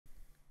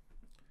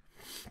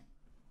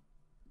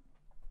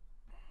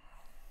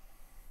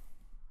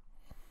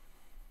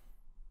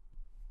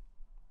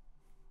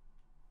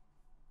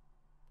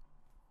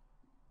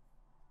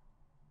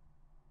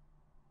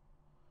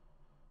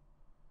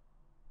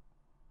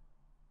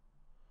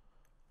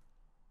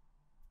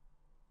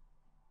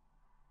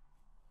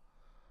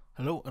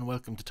Hello and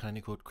welcome to Tiny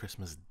Code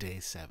Christmas Day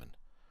 7.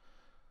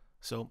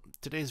 So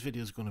today's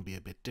video is going to be a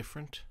bit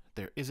different.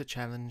 There is a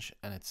challenge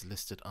and it's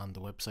listed on the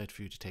website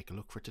for you to take a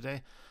look for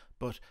today,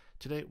 but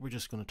today we're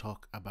just going to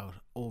talk about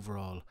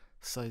overall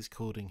size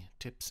coding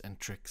tips and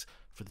tricks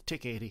for the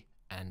TIC80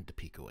 and the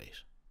Pico 8.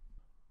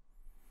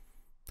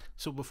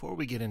 So before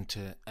we get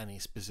into any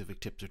specific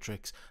tips or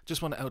tricks, I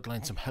just want to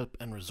outline some help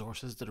and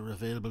resources that are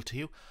available to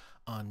you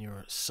on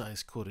your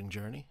size coding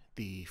journey.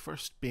 The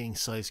first being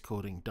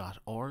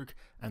sizecoding.org,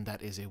 and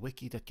that is a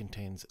wiki that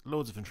contains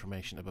loads of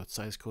information about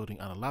size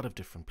coding on a lot of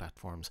different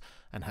platforms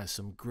and has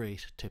some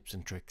great tips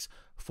and tricks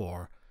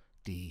for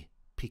the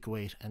Pico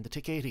 8 and the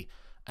TIC80,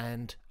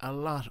 and a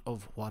lot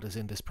of what is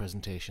in this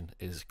presentation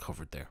is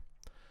covered there.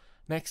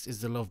 Next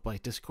is the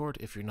Lovebyte Discord.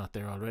 If you're not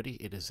there already,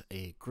 it is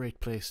a great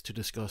place to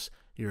discuss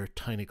your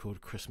Tiny Code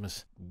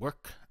Christmas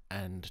work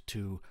and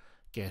to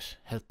get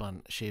help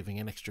on shaving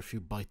an extra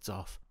few bytes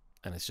off,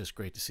 and it's just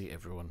great to see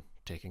everyone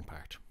taking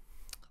part.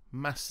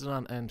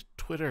 Mastodon and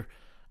Twitter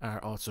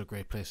are also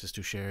great places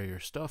to share your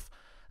stuff,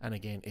 and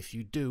again, if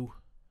you do,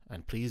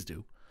 and please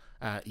do,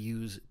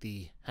 use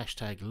the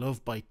hashtag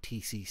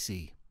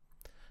LovebyteTCC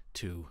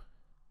to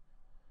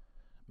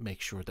make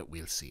sure that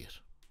we'll see it.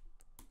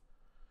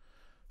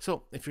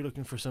 So if you're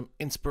looking for some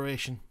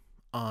inspiration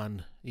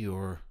on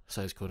your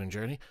size coding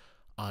journey,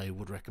 I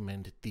would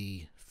recommend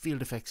the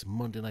Field Effects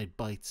Monday Night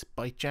Bytes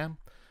Byte Jam.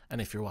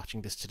 And if you're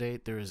watching this today,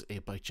 there is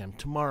a Byte Jam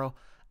tomorrow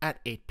at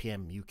 8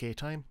 PM UK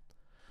time.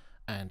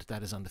 And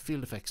that is on the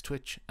Field Effects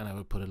Twitch, and I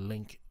will put a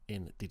link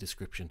in the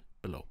description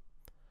below.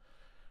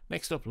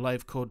 Next up,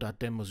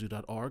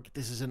 livecode.demoscene.org.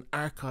 This is an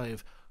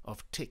archive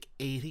of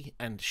TIC80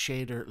 and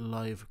shader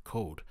live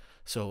code.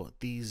 So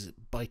these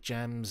byte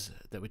jams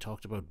that we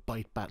talked about,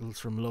 byte battles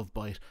from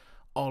Lovebyte,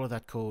 all of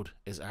that code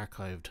is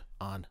archived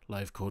on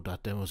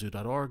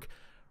livecode.demoscene.org,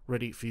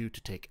 ready for you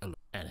to take a look.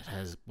 And it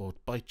has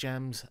both byte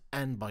jams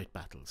and byte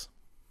battles.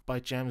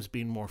 Byte jams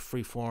being more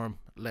freeform,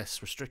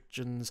 less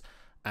restrictions,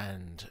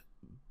 and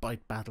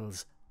byte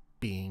battles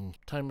being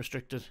time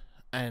restricted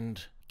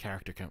and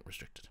character count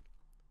restricted.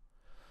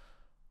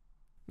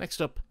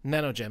 Next up,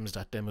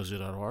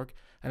 nanogems.demoscene.org,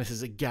 and this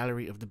is a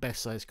gallery of the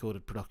best size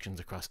coded productions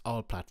across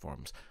all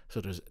platforms,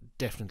 so there's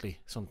definitely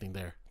something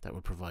there that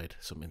will provide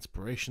some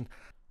inspiration,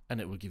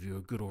 and it will give you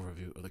a good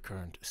overview of the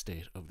current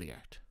state of the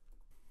art.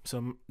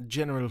 Some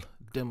general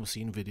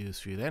Demoscene videos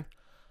for you then,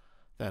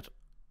 that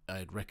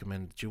I'd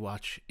recommend that you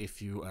watch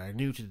if you are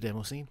new to the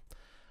Demoscene,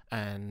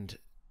 and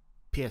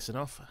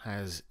Psenough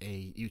has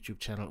a YouTube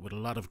channel with a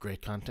lot of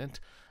great content,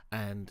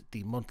 and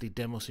the monthly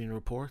Demoscene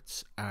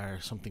reports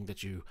are something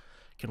that you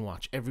can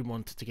watch every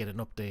month to get an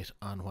update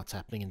on what's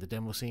happening in the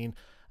Demoscene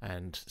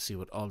and see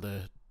what all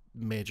the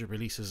major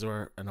releases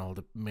are and all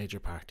the major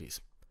parties.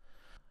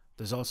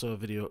 There's also a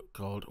video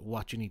called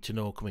What You Need to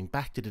Know coming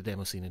back to the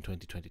Demoscene in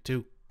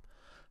 2022,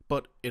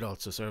 but it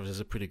also serves as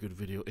a pretty good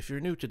video if you're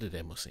new to the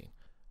Demoscene.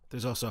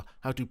 There's also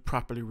how to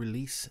properly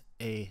release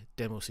a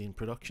Demoscene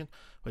production,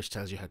 which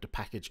tells you how to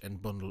package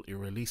and bundle your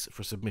release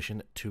for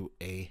submission to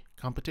a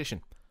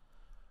competition.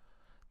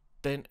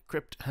 Then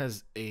Crypt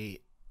has a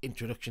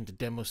Introduction to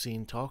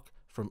Demoscene talk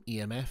from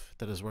EMF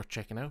that is worth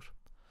checking out.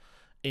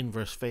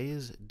 Inverse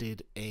Phase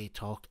did a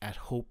talk at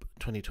Hope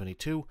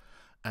 2022,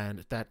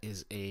 and that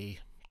is a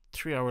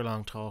 3-hour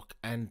long talk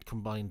and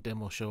combined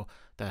demo show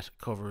that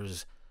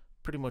covers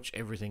pretty much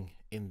everything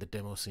in the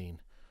Demoscene.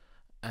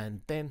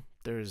 And then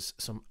there's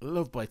some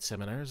Lovebyte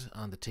seminars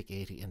on the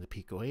TIC80 and the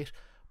Pico 8,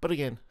 but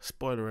again,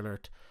 spoiler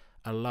alert,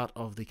 a lot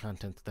of the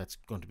content that's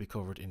going to be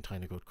covered in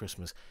Tiny Code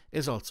Christmas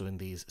is also in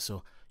these,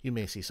 so you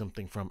may see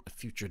something from a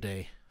future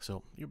day,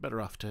 so you're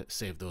better off to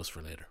save those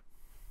for later.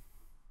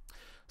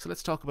 So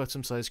let's talk about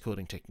some size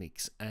coding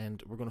techniques,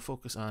 and we're going to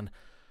focus on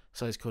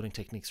size coding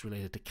techniques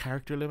related to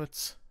character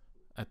limits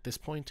at this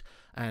point,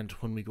 and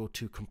when we go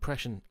to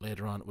compression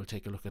later on, we'll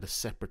take a look at a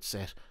separate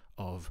set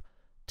of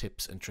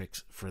tips and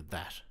tricks for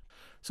that.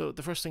 So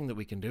the first thing that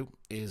we can do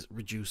is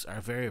reduce our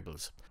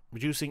variables,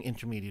 reducing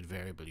intermediate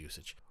variable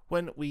usage.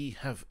 When we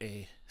have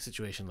a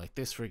situation like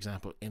this, for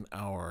example, in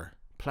our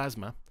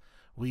plasma,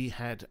 we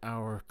had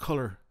our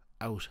color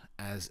out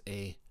as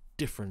a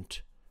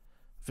different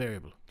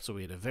variable. So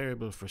we had a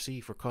variable for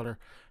C for color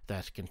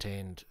that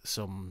contained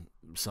some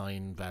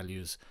sign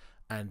values,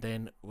 and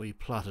then we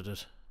plotted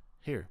it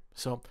here.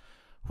 So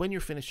when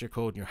you're finished your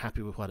code and you're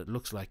happy with what it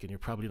looks like and you're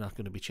probably not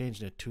going to be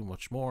changing it too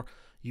much more,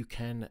 you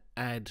can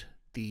add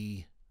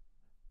the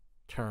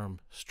term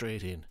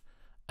straight in,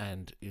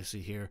 and you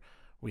see here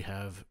we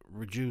have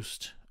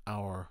reduced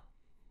our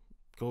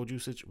code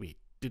usage. We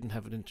didn't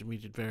have an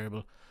intermediate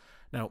variable.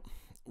 Now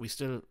we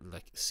still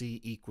like C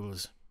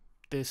equals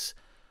this,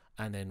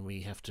 and then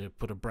we have to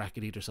put a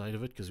bracket either side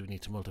of it because we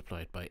need to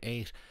multiply it by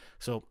 8.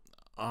 So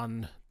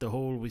on the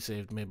whole we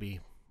saved maybe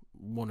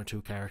 1 or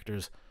 2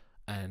 characters,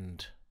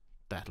 and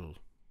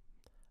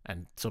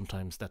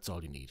sometimes that's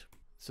all you need.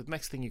 So the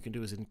next thing you can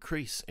do is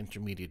increase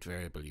intermediate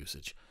variable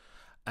usage.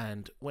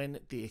 And when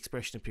the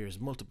expression appears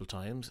multiple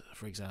times,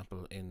 for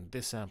example, in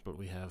this sample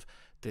we have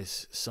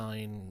this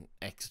sine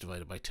x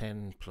divided by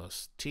 10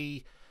 plus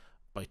t,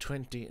 by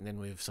 20, and then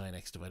we have sin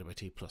x divided by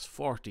t plus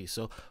 40.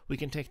 So we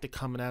can take the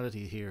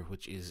commonality here,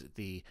 which is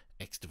the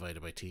x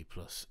divided by t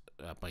plus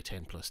by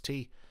 10 plus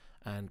t,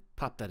 and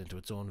pop that into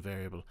its own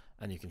variable,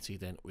 and you can see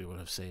then we will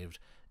have saved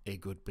a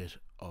good bit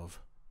of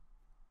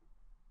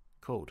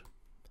code.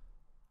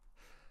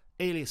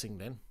 Aliasing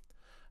then.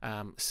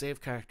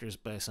 Save characters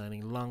by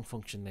assigning long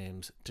function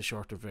names to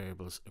shorter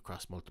variables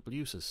across multiple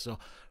uses. So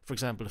for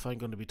example, if I'm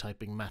going to be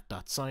typing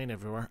mat.sin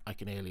everywhere, I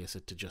can alias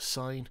it to just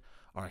sin,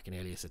 or I can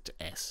alias it to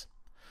s.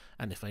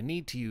 And if I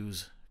need to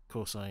use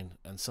cosine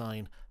and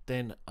sine,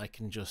 then I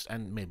can just,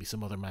 and maybe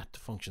some other mat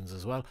functions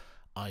as well,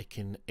 I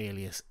can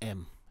alias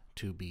m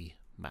to be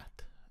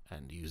mat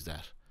and use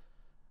that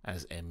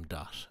as m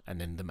dot and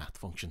then the math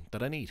function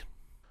that I need.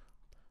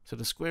 So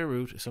the square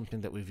root is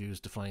something that we've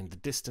used to find the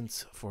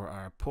distance for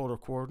our polar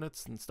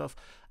coordinates and stuff,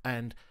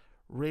 and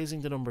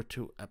raising the number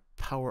to a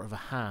power of a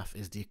half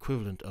is the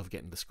equivalent of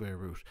getting the square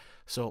root.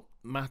 So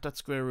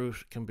mat.square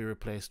root can be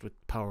replaced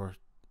with power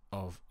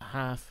of a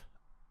half,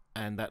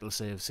 and that'll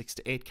save 6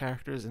 to 8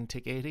 characters in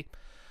TIC80,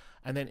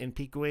 and then in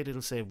Pico 8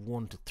 it'll save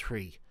 1 to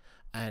 3.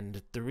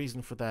 And the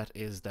reason for that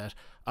is that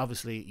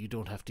obviously you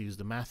don't have to use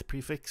the math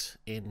prefix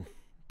in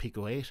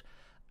Pico 8,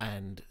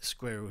 and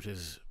square root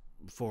is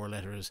 4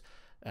 letters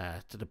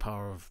to the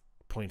power of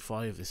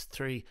 0.5 is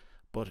 3,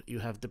 but you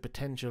have the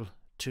potential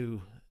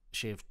to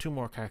shave 2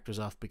 more characters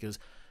off, because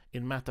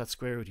in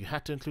math.square root you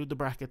had to include the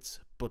brackets,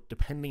 but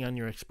depending on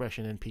your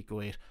expression in Pico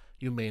 8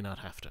 you may not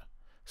have to.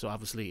 So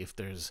obviously if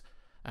there's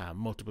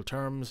multiple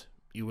terms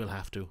you will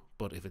have to,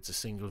 but if it's a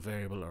single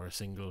variable or a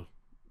single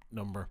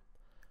number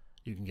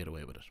you can get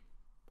away with it.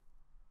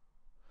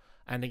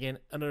 And again,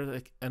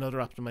 another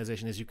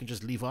optimization is you can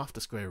just leave off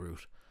the square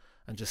root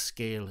and just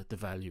scale the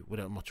value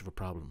without much of a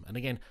problem. And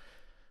again,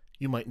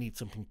 you might need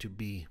something to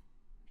be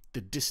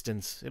the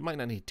distance. It might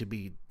not need to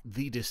be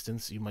the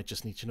distance. You might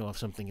just need to know if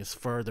something is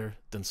further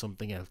than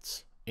something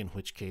else, in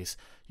which case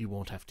you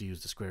won't have to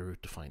use the square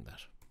root to find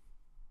that.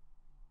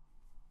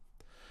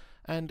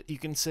 And you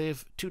can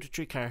save 2 to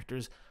 3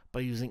 characters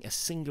by using a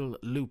single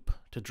loop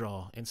to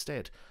draw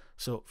instead.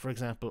 So for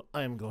example,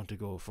 I'm going to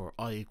go for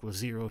I equals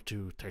 0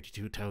 to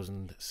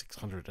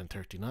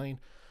 32,639,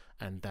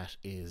 and that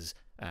is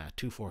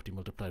 240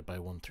 multiplied by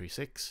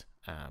 136,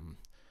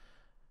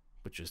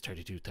 which is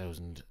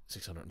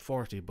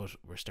 32,640, but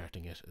we're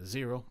starting at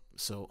 0,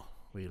 so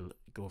we'll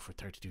go for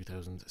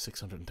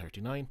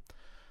 32,639,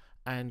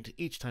 and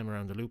each time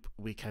around the loop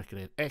we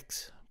calculate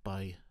x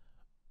by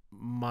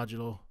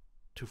modulo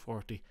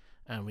 240,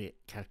 and we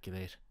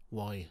calculate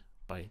y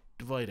by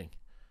dividing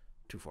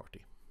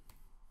 240.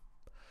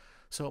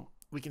 So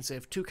we can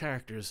save 2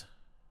 characters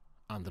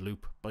on the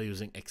loop by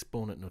using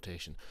exponent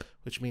notation,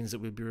 which means that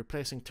we'll be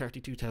replacing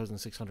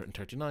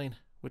 32,639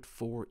 with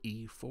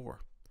 4e4.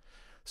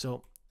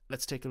 So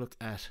let's take a look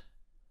at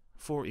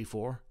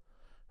 4e4,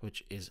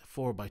 which is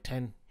 4 by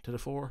 10 to the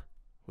 4,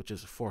 which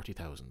is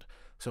 40,000.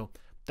 So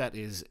that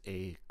is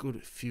a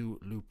good few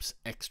loops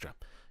extra.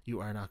 You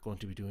are not going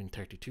to be doing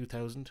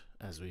 32,000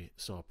 as we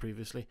saw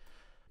previously.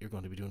 You're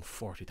going to be doing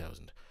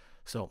 40,000.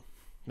 So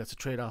that's a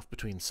trade-off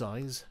between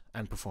size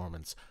and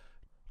performance.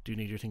 Do you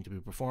need your thing to be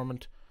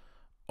performant,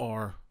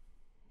 or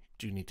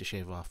do you need to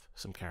shave off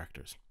some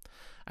characters?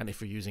 And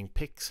if you're using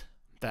pix,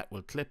 that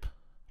will clip,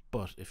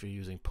 but if you're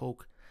using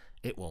poke,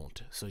 it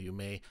won't. So you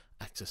may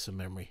access some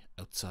memory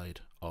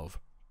outside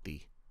of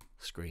the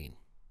screen.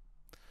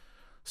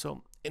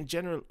 So in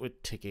general,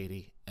 with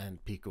TIC80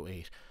 and Pico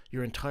 8,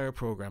 your entire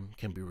program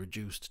can be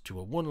reduced to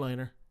a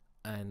one-liner,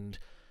 and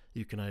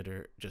you can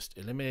either just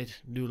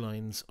eliminate new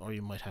lines, or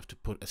you might have to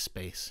put a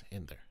space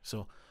in there.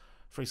 So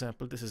for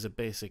example, this is a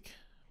basic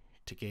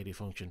TIC80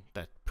 function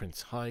that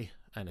prints hi,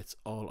 and it's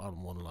all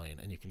on one line,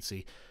 and you can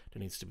see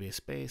there needs to be a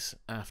space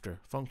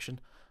after function,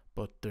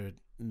 but there are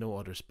no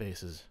other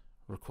spaces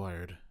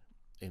required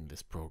in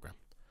this program.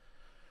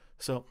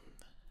 So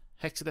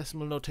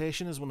hexadecimal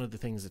notation is one of the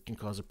things that can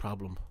cause a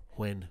problem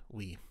when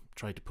we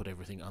try to put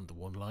everything on the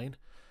one line.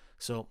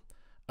 So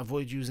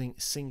avoid using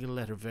single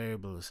letter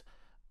variables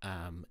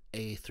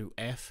A through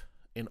F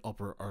in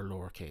upper or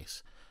lower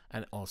case,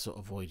 and also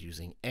avoid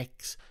using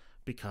X,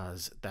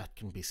 because that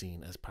can be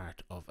seen as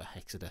part of a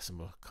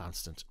hexadecimal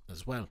constant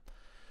as well.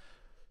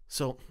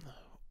 So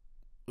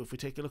if we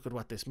take a look at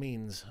what this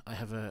means, I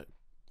have a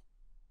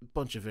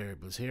bunch of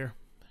variables here,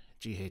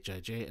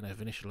 GHIJ, and I've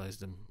initialized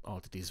them all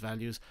to these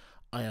values.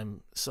 I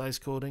am size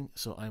coding,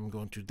 so I'm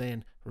going to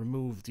then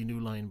remove the new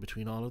line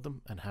between all of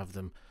them and have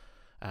them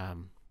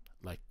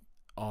like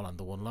all on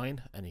the one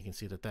line, and you can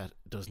see that that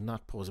does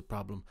not pose a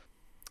problem.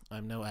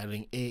 I'm now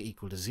adding a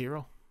equal to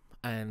 0,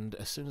 and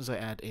as soon as I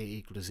add a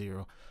equal to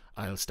 0,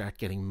 I'll start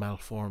getting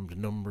malformed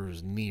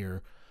numbers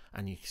near,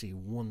 and you can see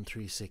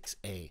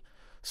 136a.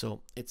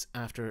 So it's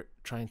after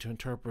trying to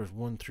interpret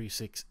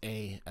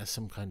 136a as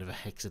some kind of a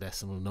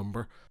hexadecimal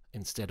number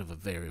instead of a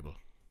variable.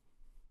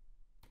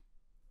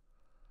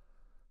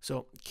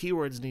 So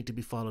keywords need to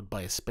be followed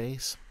by a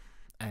space,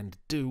 and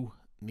do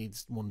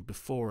needs one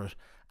before it,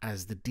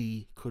 as the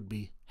D could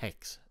be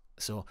hex.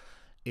 So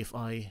if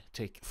I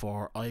take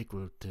for I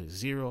equal to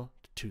 0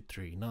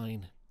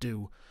 239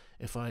 do.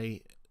 If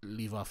I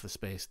leave off the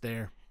space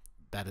there,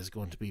 that is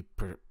going to be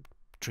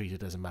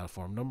treated as a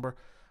malformed number,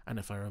 and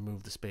if I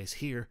remove the space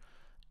here,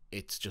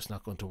 it's just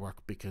not going to work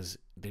because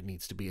there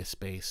needs to be a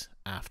space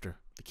after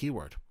the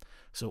keyword.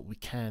 So we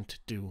can't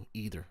do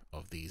either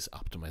of these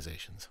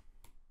optimizations.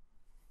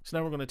 So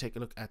now we're going to take a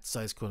look at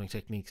size coding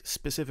techniques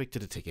specific to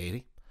the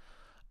TIC80,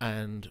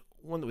 and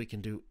one that we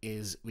can do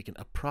is we can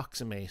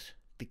approximate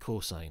the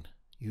cosine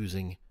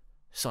using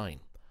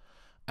sine,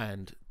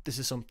 and this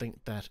is something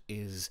that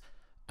is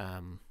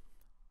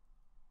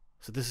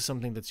this is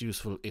something that's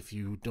useful if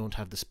you don't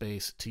have the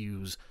space to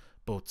use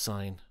both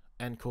sine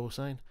and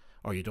cosine,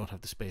 or you don't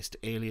have the space to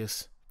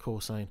alias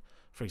cosine,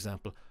 for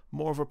example.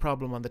 More of a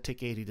problem on the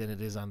TIC80 than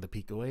it is on the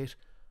Pico 8,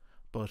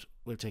 but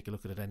we'll take a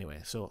look at it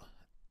anyway. So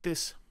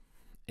this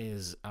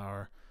is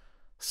our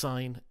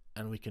sine,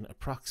 and we can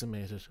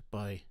approximate it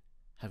by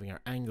having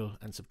our angle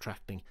and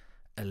subtracting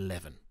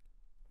 11.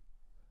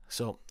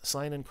 So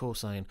sine and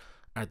cosine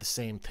are the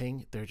same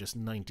thing, they're just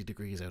 90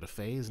 degrees out of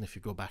phase, and if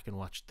you go back and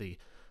watch the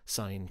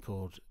sine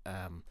code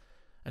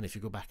and if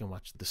you go back and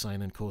watch the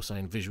sine and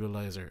cosine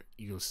visualizer,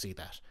 you'll see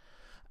that.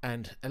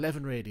 And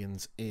 11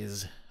 radians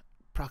is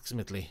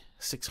approximately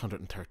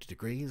 630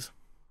 degrees.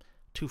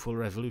 2 full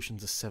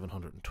revolutions is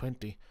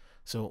 720.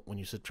 So when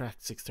you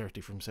subtract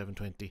 630 from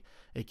 720,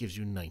 it gives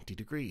you 90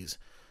 degrees.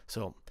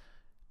 So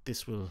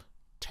this will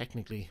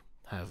technically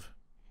have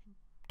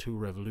 2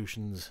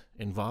 revolutions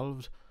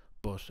involved,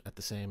 but at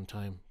the same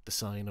time, the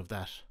sine of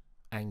that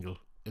angle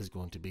is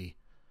going to be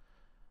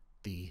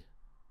the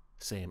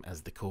same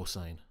as the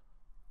cosine.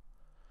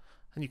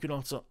 And you can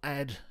also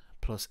add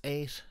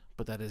 +8,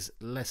 but that is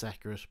less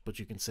accurate, but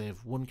you can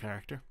save 1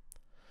 character.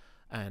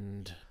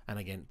 And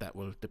again, that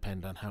will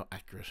depend on how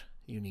accurate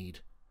you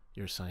need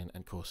your sine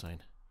and cosine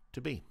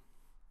to be.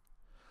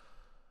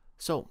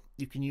 So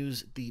you can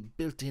use the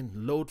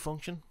built-in load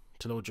function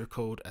to load your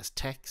code as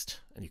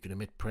text, and you can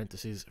omit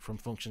parentheses from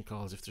function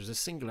calls if there's a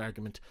single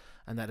argument,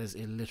 and that is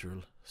a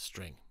literal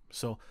string.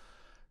 So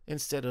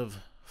instead of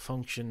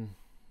function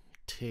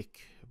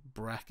tick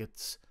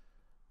brackets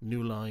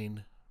new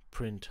line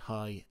print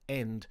high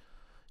end,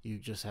 you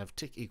just have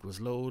tick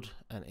equals load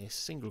and a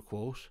single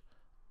quote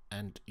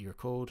and your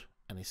code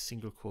and a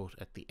single quote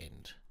at the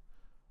end.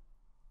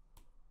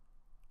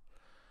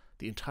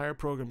 The entire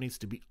program needs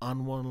to be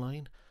on one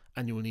line,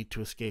 and you will need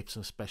to escape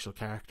some special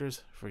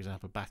characters, for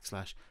example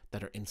backslash,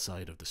 that are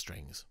inside of the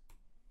strings.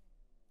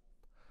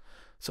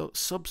 So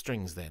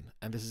substrings then,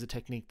 and this is a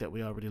technique that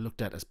we already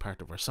looked at as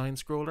part of our sine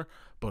scroller,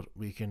 but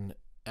we can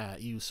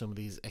use some of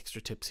these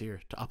extra tips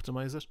here to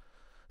optimize it.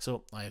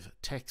 So I have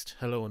text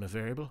hello in a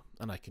variable,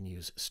 and I can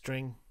use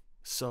string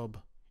sub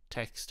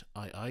text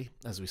ii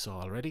as we saw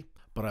already,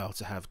 but I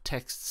also have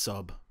text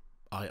sub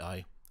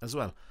ii as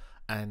well,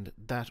 and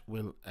that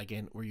will,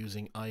 again, we're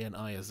using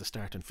ini as the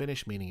start and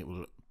finish, meaning it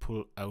will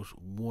pull out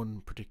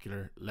one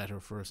particular letter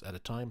for us at a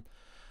time,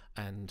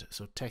 and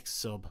so text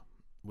sub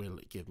will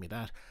give me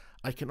that.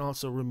 I can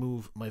also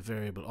remove my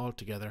variable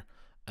altogether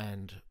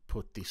and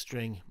put the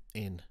string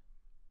in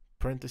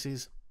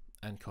parentheses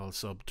and call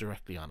sub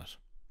directly on it,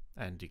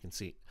 and you can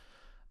see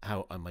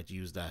how I might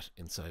use that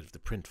inside of the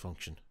print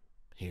function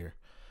here.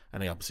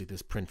 And obviously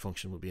this print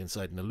function will be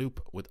inside in a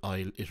loop with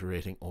I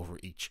iterating over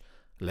each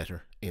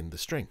letter in the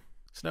string.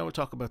 So now we'll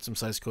talk about some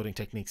size coding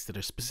techniques that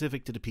are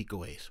specific to the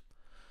Pico 8.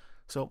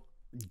 So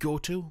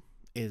goto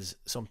is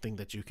something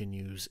that you can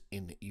use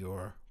in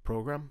your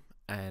program,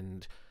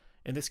 and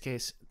in this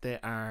case they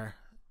are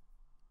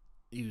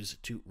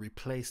used to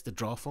replace the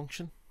draw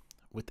function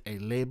with a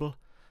label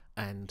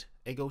and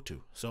a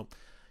goto. So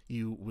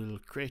you will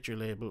create your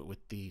label with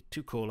the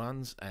 2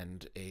 colons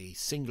and a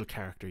single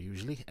character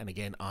usually, and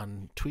again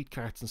on tweet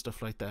cards and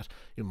stuff like that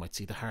you might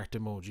see the heart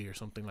emoji or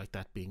something like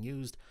that being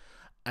used,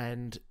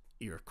 and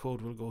your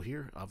code will go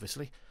here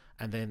obviously,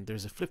 and then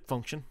there's a flip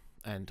function,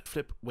 and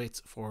flip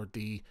waits for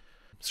the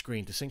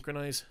screen to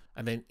synchronize,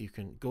 and then you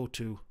can go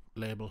to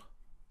label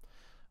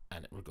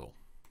and it will go.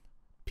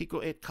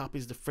 Pico 8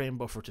 copies the frame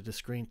buffer to the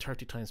screen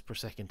 30 times per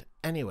second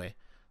anyway,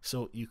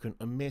 so you can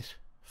omit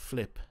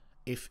flip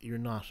if you're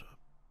not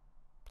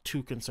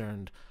too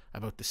concerned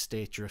about the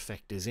state your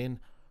effect is in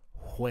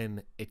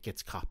when it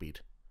gets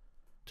copied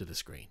to the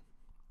screen.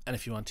 And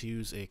if you want to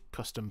use a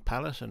custom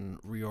palette and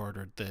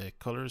reorder the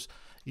colors,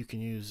 you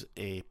can use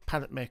a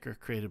palette maker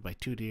created by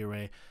 2D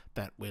Array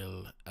that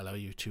will allow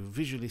you to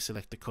visually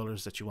select the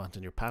colors that you want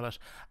in your palette,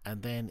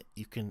 and then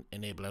you can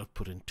enable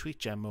output in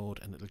TweetJam mode,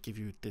 and it'll give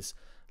you this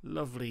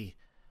lovely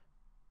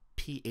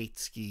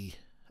P8ski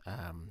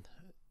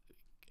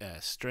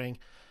string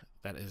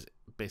that is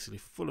basically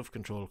full of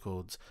control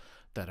codes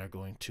that are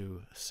going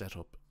to set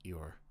up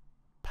your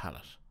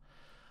palette.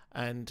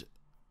 And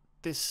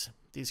these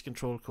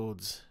control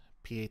codes,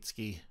 P8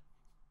 ski,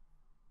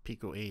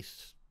 Pico 8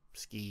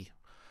 ski,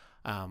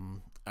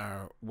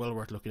 are well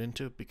worth looking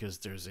into, because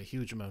there's a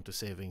huge amount of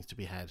savings to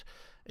be had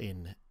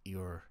in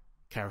your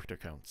character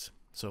counts.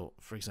 So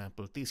for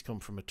example, these come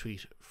from a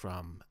tweet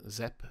from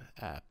Zep,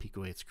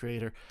 Pico 8's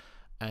creator,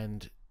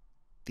 and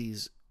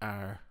these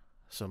are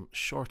some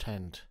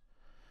shorthand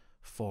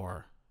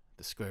for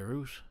the square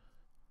root,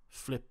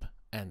 flip,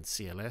 and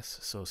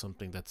CLS, so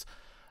something that's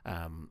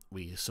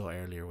we saw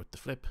earlier with the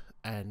flip,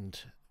 and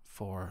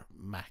for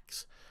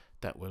max,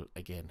 that will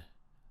again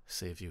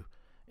save you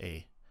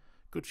a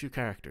good few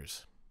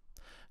characters.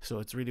 So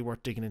it's really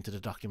worth digging into the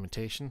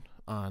documentation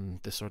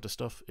on this sort of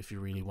stuff if you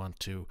really want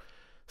to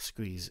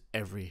squeeze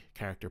every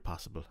character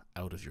possible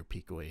out of your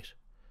Pico 8.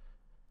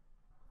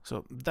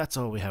 So that's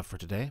all we have for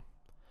today,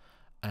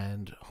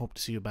 and hope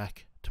to see you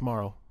back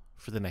tomorrow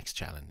for the next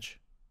challenge.